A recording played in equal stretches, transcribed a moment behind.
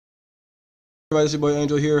Everybody, it's your boy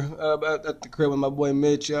Angel here at the crib with my boy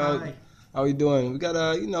Mitch. Hi. How we doing? We got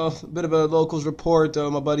a bit of a locals report.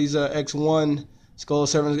 My buddy's X-1 Skull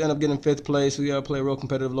Servants ended up getting 5th place. We play real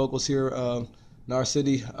competitive locals here in our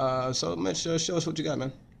city. So Mitch, show us what you got,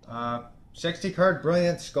 man. 60 card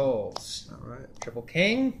Brilliant Skulls. All right. Triple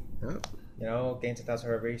King. Yep. You know, gains 1,000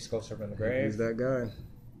 for every Skull Servant in the grave. He's that guy.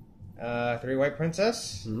 3 White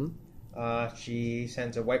Princess. Mm-hmm. She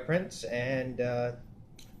sends a White Prince and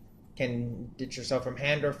can ditch herself from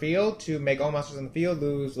hand or field to make all monsters in the field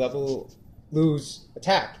lose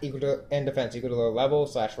attack equal to and defense equal to their level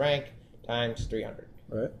 / rank times 300.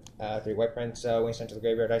 Right. 3 White Prince. When you send to the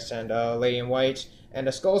graveyard, I send a Lady in White and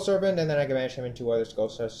a Skull Servant, and then I can banish him and 2 other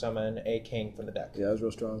skulls to summon a king from the deck. Yeah, that was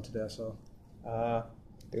real strong today, I saw.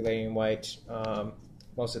 3 Lady in White.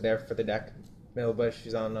 Mostly there for the deck. Middle Bush,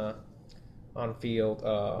 she's on field.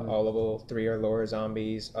 All level 3 or lower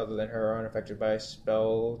zombies other than her are unaffected by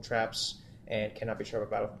spell traps and cannot be struck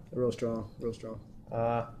by battle. Real strong, real strong.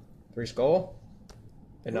 3 Skull.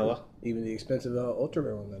 Vanilla. Even the expensive ultra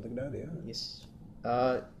rare one, man. Look at that, yeah. Yes.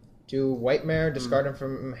 2 White Mare, discard them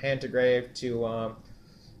from hand to grave to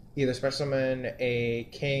either special summon a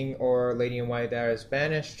king or Lady in White that is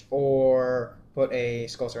banished, or put a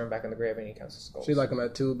Skull Servant back in the grave and he counts as skulls. So you like them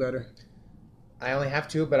at 2 better? I only have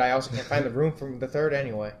 2, but I also can't find the room from the 3rd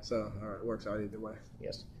anyway. So, all right, works out either way.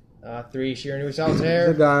 Yes. 3 Sheer New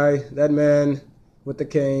Solitaire. The guy, that man with the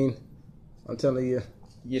cane. I'm telling you.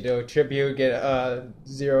 You do tribute, get a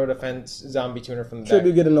 0 defense zombie tuner from the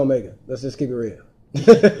Tribute, deck. get an Omega. Let's just keep it real.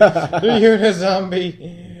 3 unit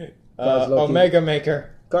zombie. Omega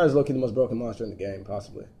Maker. Card is low-key the most broken monster in the game,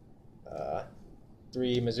 possibly.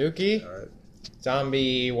 3 Mizuki. All right.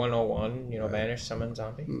 Zombie 101. You know, Right. banish, summon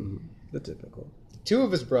zombie. Mm-hmm. The typical. 2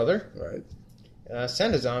 of his brother. Right.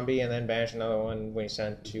 Send a zombie and then banish another one when you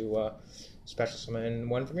send to special summon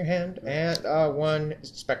 1 from your hand, and 1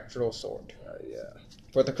 spectral sword Yeah.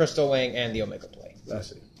 for the crystal wing and the Omega play. I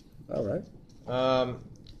see. All right.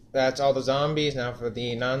 That's all the zombies. Now for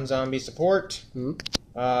the non-zombie support.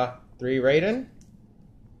 Mm-hmm. 3 Raiden.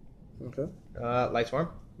 Okay. Light Swarm.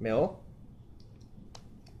 Mill.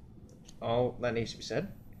 All that needs to be said.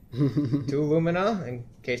 2 Lumina, in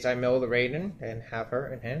case I mill the Raiden and have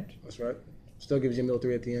her in hand. That's right. Still gives you mill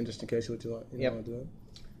 3 at the end, just in case you want to Yep. do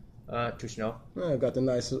it. 2 Snow. I got the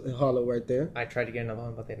nice hollow right there. I tried to get another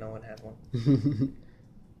one, but no one had one.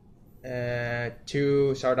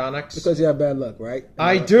 2 Sardonyx. Because you have bad luck, right?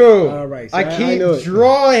 I do. All right. So I knew keep it.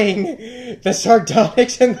 drawing the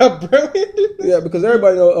Sardonyx and the Brilliant. Yeah, because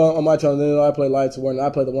everybody know on my channel, they know I play Lights War, and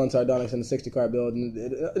I play the 1 Sardonyx and the 60 card build, and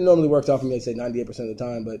it normally works out for me, I'd say 98% of the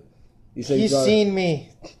time, but you say He's seen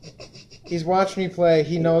me. He's watched me play.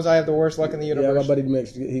 He knows I have the worst luck in the universe. Yeah, my buddy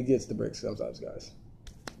Mix, he gets the bricks sometimes, guys.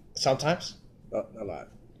 Sometimes. Oh, a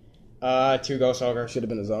lot. 2 Ghost Ogre. Should have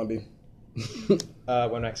been a zombie. 1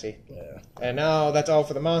 Mexi. Yeah. And now that's all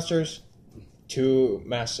for the monsters. 2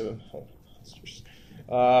 massive monsters.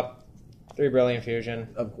 3 Brilliant Fusion.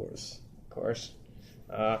 Of course. Of course.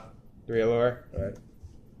 3 Allure. All right.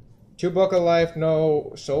 2 Book of Life,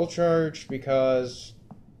 no Soul Charge, because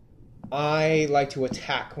I like to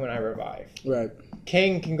attack when I revive. Right.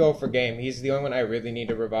 King can go for game. He's the only one I really need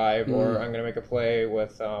to revive, or I'm going to make a play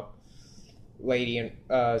with Lady and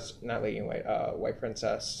not Lady in White, White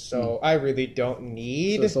Princess. So I really don't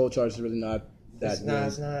need. So Soul Charge is really not that.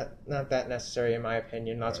 It's not that necessary in my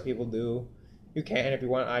opinion. Lots of people do. You can if you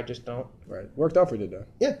want. I just don't. Right. Worked out for you though.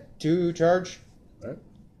 Yeah. 2 Charge. Right.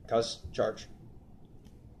 Cause charge.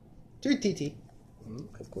 2 TT.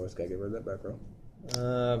 Of course, gotta get rid of that back row.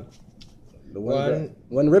 The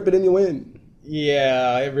one rip it and you win.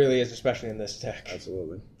 Yeah, it really is, especially in this deck.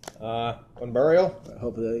 Absolutely. 1 Burial.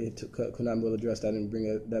 Hopefully, Konami will address that and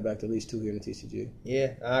bring that back to at least 2 here in the TCG.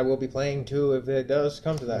 Yeah, I will be playing 2 if it does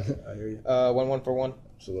come to that. I hear you. 1 for 1.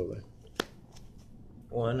 Absolutely.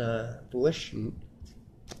 1 Foolish. 1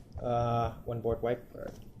 Board Wipe. All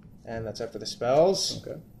right. And that's it for the spells.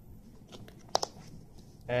 Okay.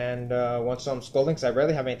 And 1 Solemn Scolding, because I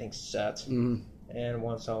rarely have anything set. Mm-hmm. And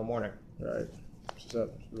 1 Solemn Warning. All right. What's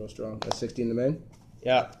up? Real strong. That's 60 in the main?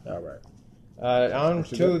 Yeah. All right. On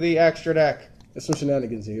to the extra deck. There's some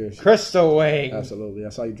shenanigans here. Crystal Wing. Absolutely. I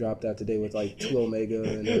saw you drop that today with like 2 Omega.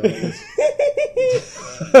 And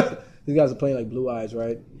these guys are playing like Blue Eyes,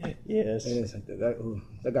 right? Yes. And it's like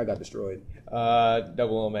that guy got destroyed.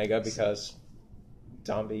 Double Omega because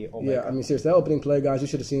zombie Omega. Yeah, I mean, seriously, that opening play, guys, you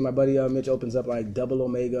should have seen my buddy Mitch opens up like double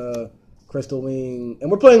Omega, Crystal Wing, and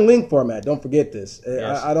we're playing Link format. Don't forget this.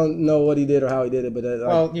 Yes. I don't know what he did or how he did it, but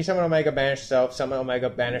well, you summon Omega, banish self, summon Omega,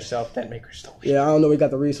 banish self, then make Crystal Wing. yeah, I don't know. We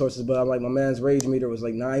got the resources, but I'm like, my man's rage meter was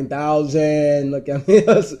like 9,000. Look at me,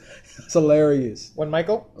 it's hilarious. When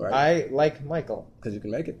Michael, Right. I like Michael. Because you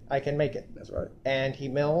can make it. I can make it, That's right. and he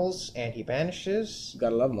mills and he banishes. You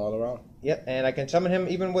gotta love him all around. Yep, and I can summon him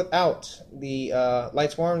even without the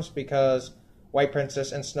light swarms because White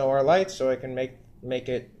Princess and Snow are lights, so I can make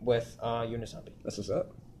it with Unizombie. That's what's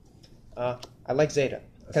up. I like Zeta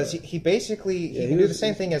because right. he basically Yeah, he can do the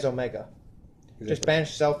same thing as Omega. Just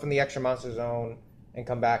banish self from the extra monster zone and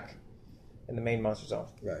come back in the main monster zone.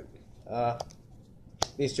 Right.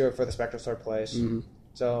 These two are for the Spectral Sword plays,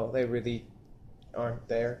 so they really aren't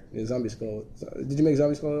there. Yeah, Zombie Skull. Did you make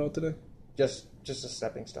Zombie Skull at all today? Just a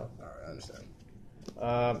stepping stone. All right, I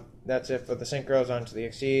understand. That's it for the synchros. On to the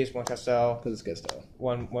XCs. One Castell, Because it's good stuff.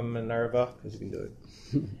 one Minerva, Because you can do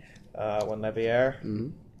it. one Levier,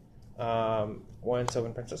 Mm-hmm. one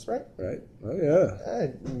Sylvan Princess, right? Right. Oh, yeah.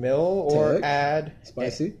 Mill or Tag. add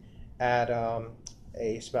Spicy. add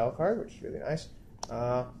a spell card, which is really nice.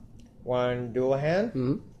 One Dualahan.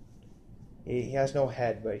 Mm-hmm. He has no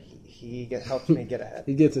head, but he helps me get ahead.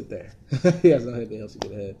 He gets it there. He has no head that helps you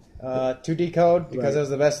get ahead. 2 decode because Right. it was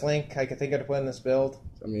the best link I could think of to put in this build.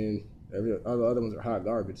 I mean, all the other ones are hot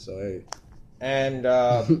garbage, so hey. And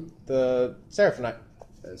the Seraphonite.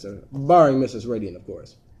 And so, barring Mrs. Radiant, of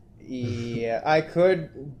course. Yeah, I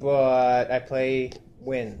could, but I play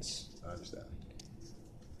wins. I understand.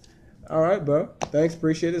 All right, bro. Thanks.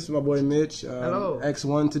 Appreciate it. This is my boy Mitch. Hello.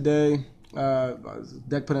 X1 today.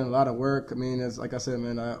 Deck put in a lot of work. I mean, it's like I said,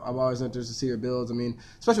 man, I'm always interested to see your builds. I mean,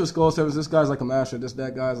 especially with Skull Sevens, this guy's like a master. This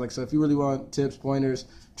deck guy's like, so if you really want tips, pointers,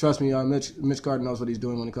 trust me, Mitch Carter knows what he's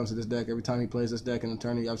doing when it comes to this deck. Every time he plays this deck in a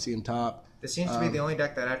tourney, I've seen him top. This seems to be the only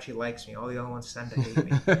deck that actually likes me. All the other ones tend to hate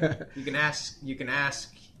me. You can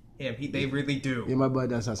ask him. They really do. Yeah, my buddy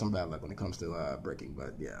does have some bad luck when it comes to breaking,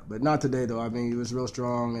 but yeah, but not today though. I mean, he was real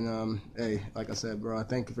strong, and hey, like I said, bro, I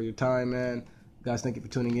thank you for your time, man. Guys, thank you for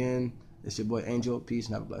tuning in. It's your boy Angel. Peace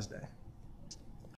and have a blessed day.